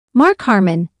Mark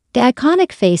Harmon, the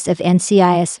iconic face of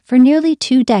NCIS for nearly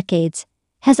 2 decades,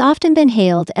 has often been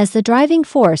hailed as the driving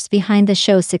force behind the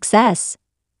show's success.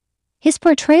 His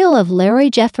portrayal of Larry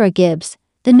Jethro Gibbs,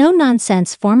 the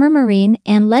no-nonsense former Marine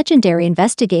and legendary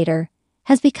investigator,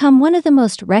 has become one of the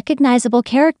most recognizable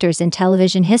characters in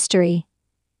television history.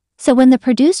 So when the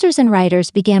producers and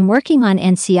writers began working on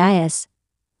NCIS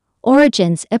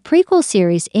Origins, a prequel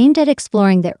series aimed at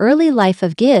exploring the early life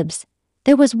of Gibbs,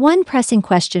 there was one pressing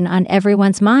question on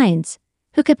everyone's minds: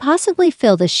 who could possibly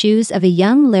fill the shoes of a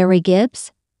young Larry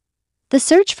Gibbs? The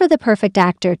search for the perfect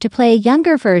actor to play a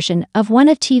younger version of one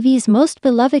of TV's most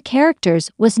beloved characters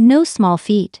was no small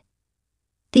feat.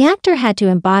 The actor had to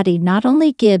embody not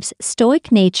only Gibbs'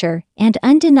 stoic nature and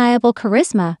undeniable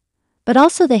charisma, but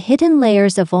also the hidden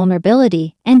layers of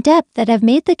vulnerability and depth that have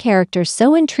made the character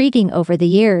so intriguing over the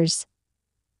years.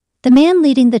 The man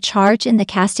leading the charge in the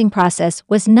casting process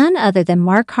was none other than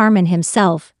Mark Harmon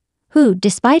himself, who,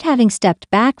 despite having stepped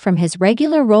back from his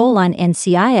regular role on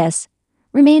NCIS,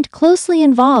 remained closely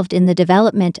involved in the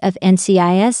development of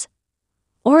NCIS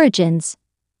Origins.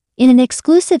 In an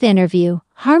exclusive interview,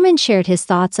 Harmon shared his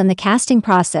thoughts on the casting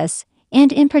process,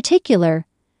 and in particular,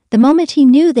 the moment he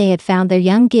knew they had found their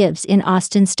young Gibbs in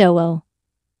Austin Stowell.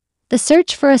 The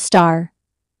search for a star.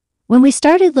 When we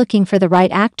started looking for the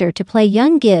right actor to play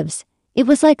young Gibbs, it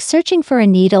was like searching for a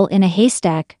needle in a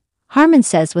haystack, Harmon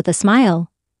says with a smile.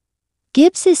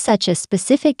 Gibbs is such a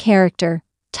specific character,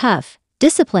 tough,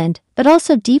 disciplined, but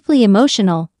also deeply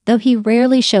emotional, though he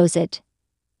rarely shows it.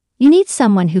 You need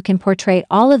someone who can portray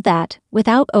all of that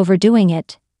without overdoing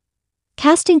it.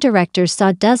 Casting directors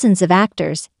saw dozens of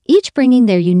actors, each bringing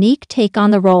their unique take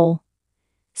on the role.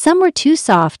 Some were too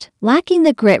soft, lacking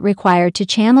the grit required to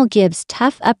channel Gibbs'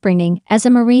 tough upbringing as a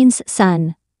Marine's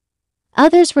son.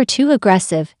 Others were too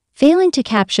aggressive, failing to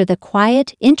capture the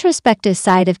quiet, introspective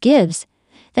side of Gibbs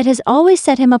that has always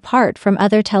set him apart from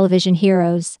other television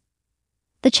heroes.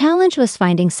 The challenge was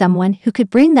finding someone who could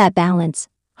bring that balance,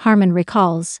 Harmon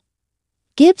recalls.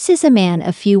 Gibbs is a man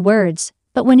of few words,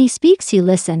 but when he speaks you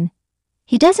listen.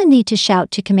 He doesn't need to shout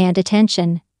to command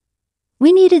attention.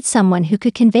 We needed someone who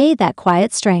could convey that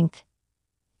quiet strength.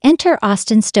 Enter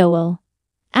Austin Stowell.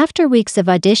 After weeks of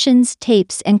auditions,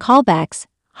 tapes, and callbacks,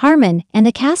 Harmon and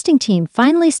the casting team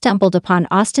finally stumbled upon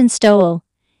Austin Stowell,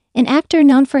 an actor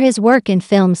known for his work in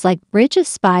films like Bridge of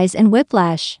Spies and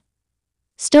Whiplash.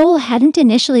 Stowell hadn't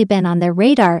initially been on their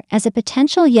radar as a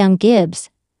potential young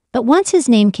Gibbs, but once his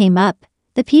name came up,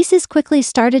 the pieces quickly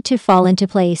started to fall into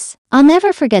place. I'll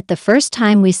never forget the first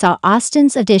time we saw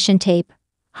Austin's audition tape,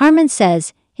 Harmon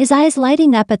says, his eyes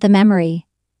lighting up at the memory.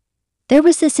 There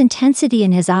was this intensity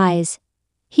in his eyes.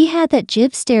 He had that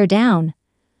Gibbs stare down,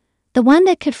 the one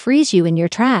that could freeze you in your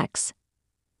tracks.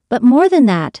 But more than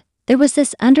that, there was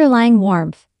this underlying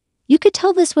warmth. You could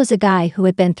tell this was a guy who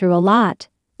had been through a lot,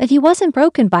 but he wasn't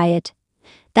broken by it.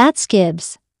 That's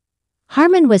Gibbs.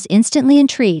 Harmon was instantly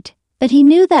intrigued, but he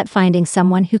knew that finding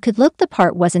someone who could look the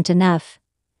part wasn't enough.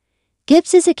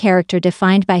 Gibbs is a character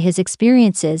defined by his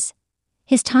experiences,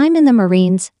 his time in the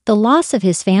Marines, the loss of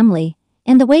his family,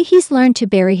 and the way he's learned to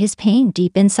bury his pain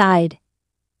deep inside.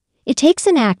 It takes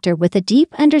an actor with a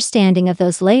deep understanding of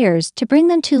those layers to bring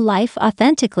them to life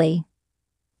authentically.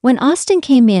 When Austin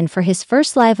came in for his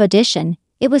first live audition,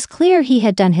 it was clear he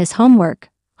had done his homework,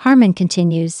 Harmon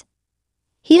continues.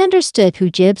 He understood who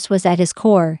Gibbs was at his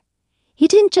core. He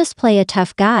didn't just play a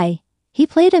tough guy, he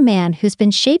played a man who's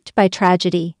been shaped by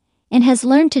tragedy and has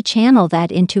learned to channel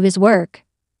that into his work.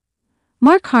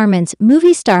 Mark Harmon's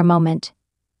movie star moment.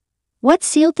 What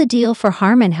sealed the deal for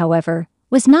Harmon, however,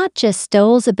 was not just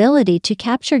Stowell's ability to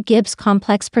capture Gibbs'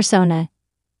 complex persona.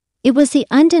 It was the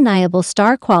undeniable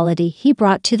star quality he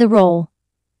brought to the role.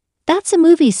 That's a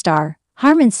movie star,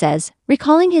 Harmon says,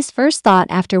 recalling his first thought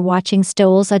after watching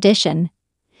Stowell's audition.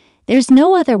 There's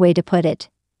no other way to put it.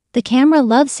 The camera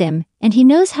loves him, and he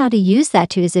knows how to use that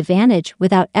to his advantage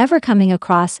without ever coming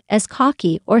across as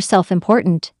cocky or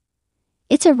self-important.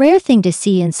 It's a rare thing to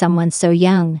see in someone so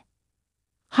young.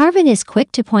 Harmon is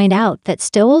quick to point out that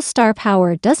Stowell's star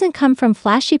power doesn't come from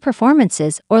flashy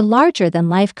performances or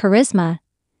larger-than-life charisma.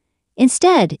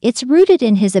 Instead, it's rooted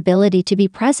in his ability to be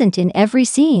present in every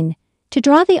scene, to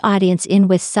draw the audience in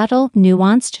with subtle,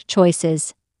 nuanced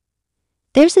choices.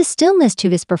 There's a stillness to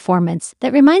his performance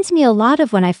that reminds me a lot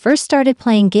of when I first started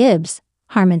playing Gibbs,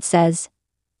 Harmon says.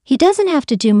 He doesn't have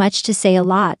to do much to say a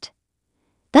lot.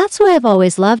 That's what I've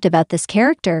always loved about this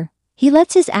character. He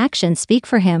lets his actions speak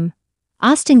for him.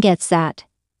 Austin gets that.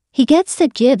 He gets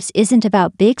that Gibbs isn't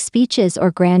about big speeches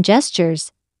or grand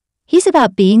gestures. He's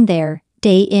about being there,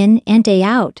 day in and day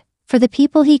out, for the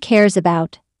people he cares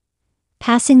about.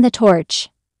 Passing the torch.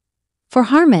 For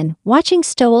Harmon, watching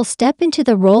Stowell step into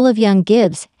the role of young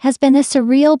Gibbs has been a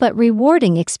surreal but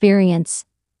rewarding experience.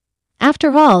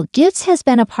 After all, Gibbs has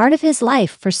been a part of his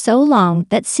life for so long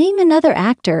that seeing another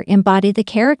actor embody the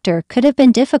character could have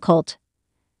been difficult.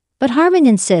 But Harmon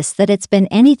insists that it's been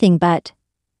anything but.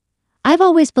 "I've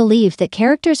always believed that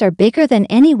characters are bigger than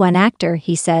any one actor,"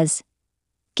 he says.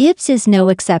 Gibbs is no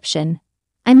exception.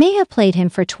 "I may have played him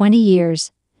for 20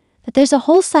 years, but there's a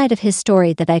whole side of his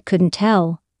story that I couldn't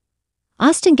tell.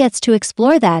 Austin gets to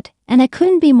explore that, and I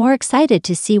couldn't be more excited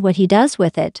to see what he does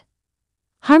with it."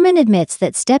 Harmon admits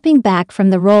that stepping back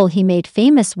from the role he made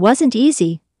famous wasn't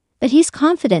easy, but he's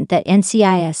confident that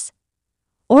NCIS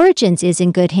Origins is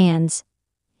in good hands.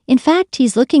 In fact,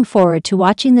 he's looking forward to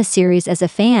watching the series as a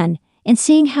fan and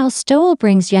seeing how Stowell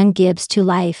brings young Gibbs to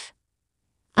life.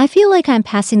 "I feel like I'm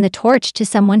passing the torch to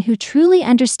someone who truly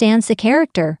understands the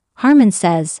character," Harmon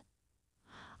says.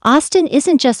 Austin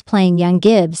isn't just playing young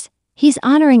Gibbs, he's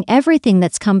honoring everything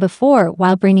that's come before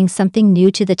while bringing something new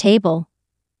to the table.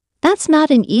 That's not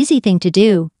an easy thing to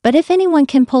do, but if anyone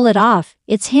can pull it off,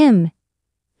 it's him.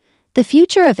 The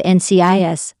future of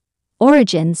NCIS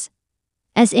Origins.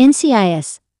 As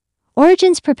NCIS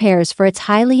Origins prepares for its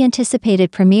highly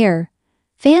anticipated premiere,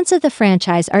 fans of the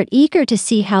franchise are eager to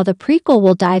see how the prequel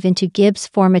will dive into Gibbs'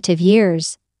 formative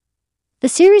years. The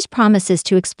series promises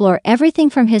to explore everything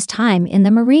from his time in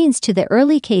the Marines to the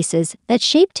early cases that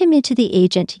shaped him into the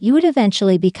agent you would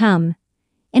eventually become.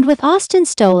 And with Austin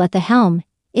Stowell at the helm,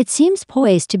 it seems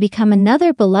poised to become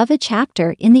another beloved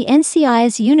chapter in the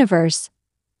NCIS universe.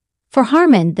 For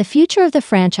Harmon, the future of the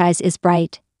franchise is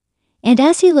bright. And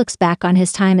as he looks back on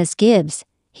his time as Gibbs,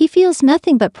 he feels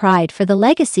nothing but pride for the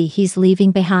legacy he's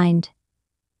leaving behind.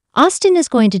 "Austin is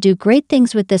going to do great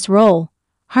things with this role,"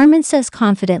 Harmon says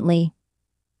confidently.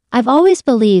 "I've always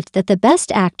believed that the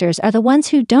best actors are the ones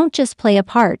who don't just play a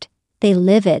part, they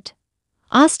live it.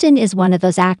 Austin is one of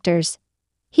those actors.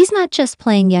 He's not just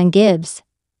playing young Gibbs.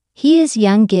 He is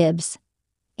young Gibbs."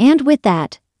 And with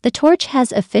that, the torch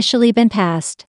has officially been passed.